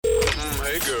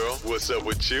girl, what's up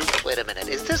with you? Wait a minute,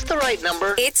 is this the right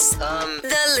number? It's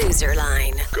the loser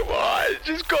line. Come on,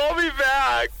 just call me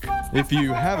back. If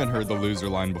you haven't heard the loser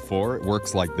line before, it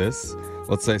works like this.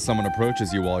 Let's say someone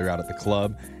approaches you while you're out at the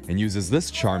club and uses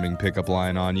this charming pickup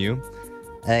line on you.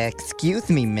 Excuse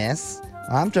me, miss.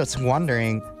 I'm just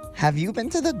wondering, have you been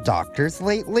to the doctors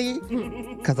lately?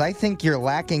 Because I think you're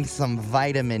lacking some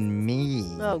vitamin me.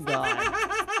 Oh, God.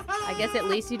 I guess at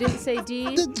least you didn't say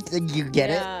D. You get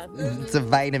Yeah. it? It's a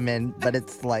vitamin, but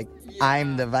it's like,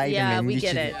 I'm the vitamin. Yeah, we you get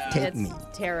should it. take It's me.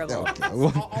 terrible. Okay.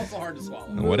 well, Also hard to swallow.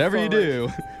 Whatever you do,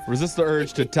 resist the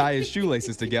urge to tie his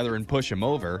shoelaces together and push him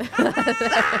over.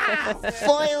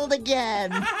 foiled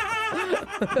again.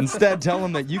 Instead, tell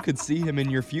him that you could see him in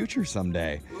your future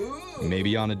someday.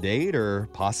 Maybe on a date or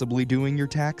possibly doing your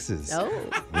taxes. Oh.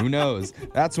 Who knows?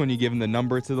 That's when you give him the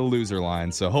number to the loser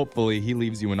line. So hopefully he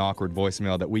leaves you an awkward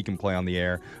voicemail that we can play on the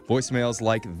air. Voicemails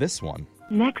like this one.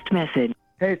 Next message.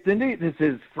 Hey, Cindy, this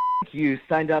is Frank. You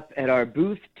signed up at our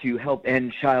booth to help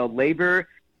end child labor.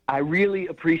 I really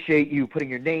appreciate you putting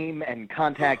your name and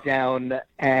contact down,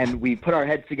 and we put our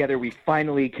heads together. We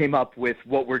finally came up with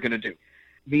what we're going to do.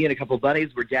 Me and a couple buddies,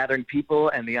 we're gathering people,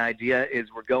 and the idea is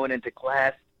we're going into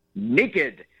class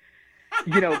naked.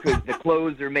 You know, because the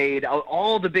clothes are made,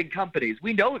 all the big companies,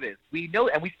 we know this. We know,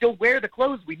 and we still wear the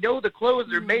clothes. We know the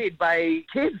clothes are made by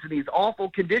kids in these awful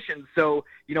conditions. So,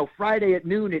 you know, Friday at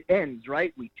noon it ends,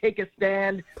 right? We take a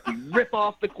stand, we rip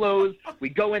off the clothes, we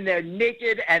go in there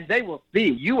naked, and they will see.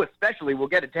 You especially will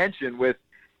get attention with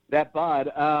that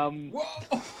bod.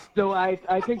 So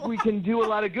I think we can do a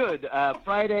lot of good.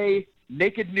 Friday,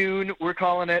 naked noon, we're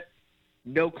calling it.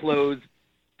 No clothes.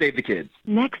 Save the kids.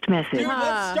 Next message. Dude,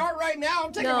 let's start right now.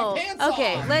 I'm taking my pants off.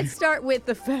 Okay, let's start with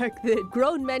the fact that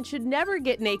grown men should never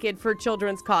get naked for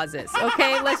children's causes.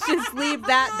 Okay, let's just leave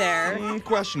that there.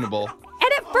 Questionable.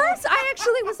 And at first, I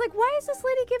actually was like, why is this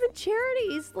lady giving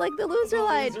charities like the loser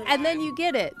line? And then you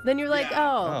get it. Then you're like,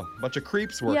 Oh, bunch of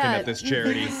creeps working Yeah. at this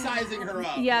charity. He's sizing her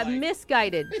up. yeah, like,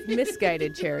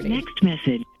 misguided charity. Next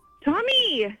message.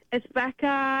 Tommy, it's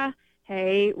Becca.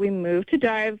 Hey, we moved to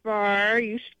Dive Bar.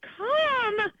 You should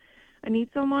come. I need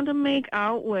someone to make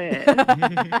out with. Can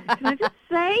I just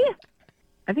say?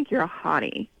 I think you're a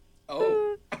hottie.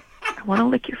 Oh. I want to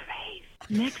lick your face.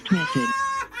 Next message.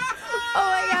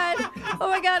 Oh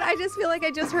my God, I just feel like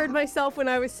I just heard myself when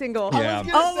I was single. Yeah.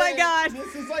 Oh my God.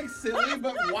 This is like silly,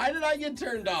 but why did I get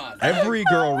turned on? Every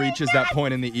girl reaches that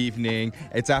point in the evening.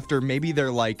 It's after maybe their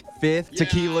like fifth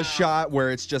tequila shot where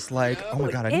it's just like, oh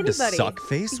my God, I need to Anybody. suck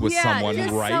face with Yeah, someone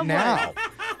just right someone. now.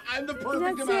 I'm the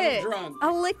perfect That's amount it. of drunk.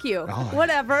 I'll lick you. Oh.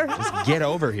 Whatever. Just get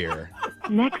over here.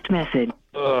 Next message.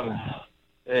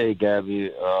 Hey,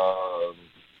 Gabby.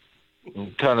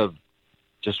 Kind of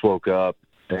just woke up,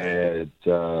 and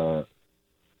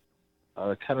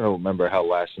I kind of remember how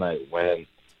last night went.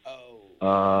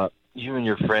 You and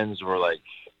your friends were like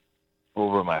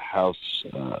over at my house.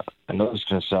 I know it's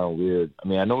gonna sound weird. I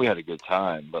mean, I know we had a good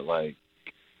time, but like,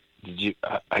 did you?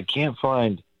 I can't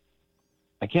find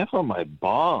my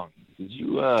bong. Did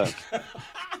you?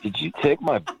 Did you take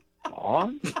my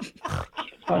bong? I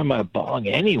can't find my bong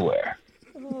anywhere.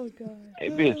 Oh God.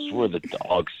 Maybe it's where the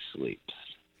dog sleeps.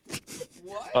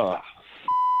 What? I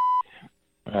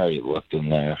already looked in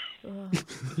there.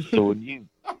 So when you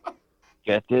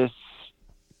get this,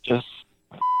 just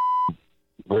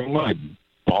bring my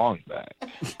bong back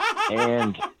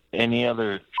and any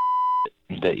other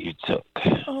that you took.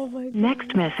 Oh my God.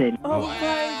 Next message. Oh my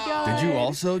God. Did you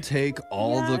also take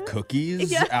all the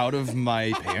cookies out of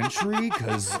my pantry?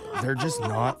 Because they're just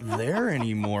not there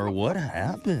anymore. What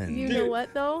happened? You know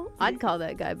what though? I'd call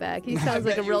that guy back. He sounds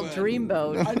like a bet you real would.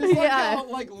 dreamboat. I just like Yeah. how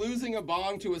like losing a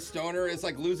bong to a stoner is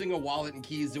like losing a wallet and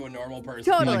keys to a normal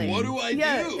person. Totally. Like, what do I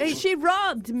do? Hey, she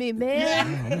robbed me, man.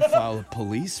 I'm gonna file a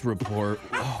police report.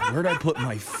 Oh, where'd I put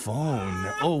my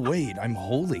phone? Oh, wait, I'm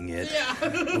holding it.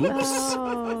 Oops.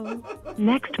 Oh.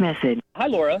 Next message. Hi,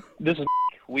 Laura. This is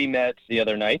we met the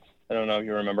other night. I don't know if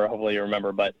you remember. Hopefully you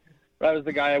remember. But I was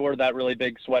the guy who wore that really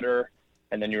big sweater,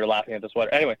 and then you were laughing at the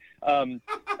sweater. Anyway,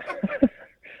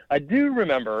 I do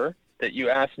remember that you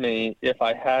asked me if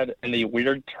I had any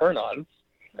weird turn-ons,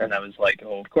 and I was like,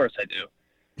 oh, of course I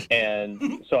do.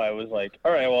 And so I was like,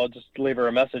 all right, well, I'll just leave her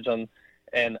a message on.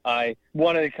 And I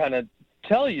wanted to kind of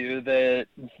tell you that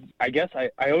I guess I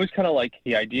always kind of like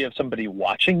the idea of somebody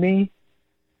watching me.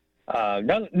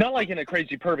 Not like in a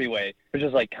crazy pervy way, but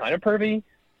just like kind of pervy.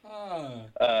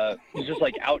 Just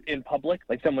like out in public,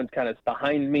 like someone's kind of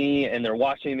behind me and they're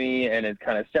watching me and it's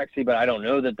kind of sexy, but I don't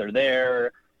know that they're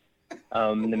there.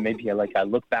 And then maybe I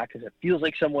look back because it feels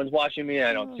like someone's watching me and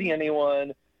I don't see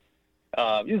anyone.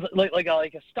 He's like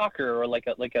a stalker or like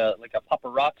a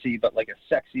paparazzi, but like a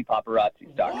sexy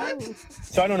paparazzi stalker. What?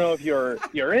 So I don't know if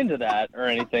you're into that or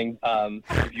anything.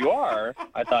 If you are,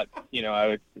 I thought I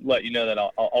would let you know that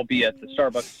I'll be at the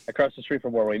Starbucks across the street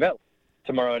from where we met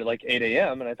tomorrow at like 8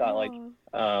 a.m. And I thought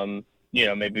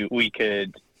maybe we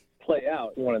could play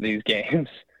out one of these games.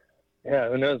 Yeah,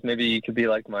 who knows? Maybe you could be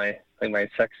like my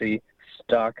sexy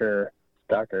stalker,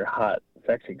 hot,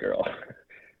 sexy girl.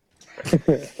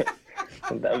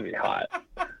 That would be hot.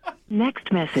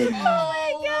 Next message.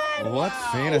 Oh my God. What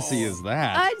fantasy is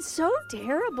that? I'm so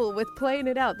terrible with playing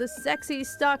it out. The sexy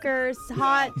stalker,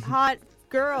 hot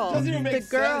girl. Doesn't even make the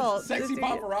girl. sense. Sexy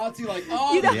paparazzi, like,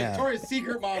 You the know- Victoria's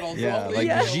Secret models. Yeah, Don't like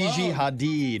leave me Gigi alone.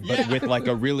 Hadid, but with like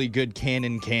a really good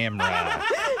Canon camera.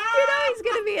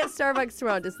 He's gonna be at Starbucks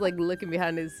tomorrow, just like looking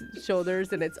behind his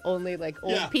shoulders, and it's only like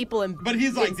old Yeah. people in But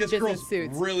he's like, this business girl's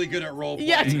suits. really good at role playing.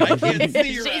 Yeah, I can't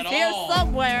see her she's at here all.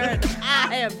 somewhere, and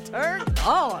I am turned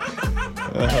on.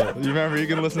 You remember, you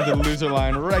can listen to the Loser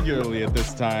Line regularly at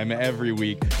this time every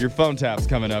week. Your phone tap's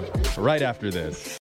coming up right after this.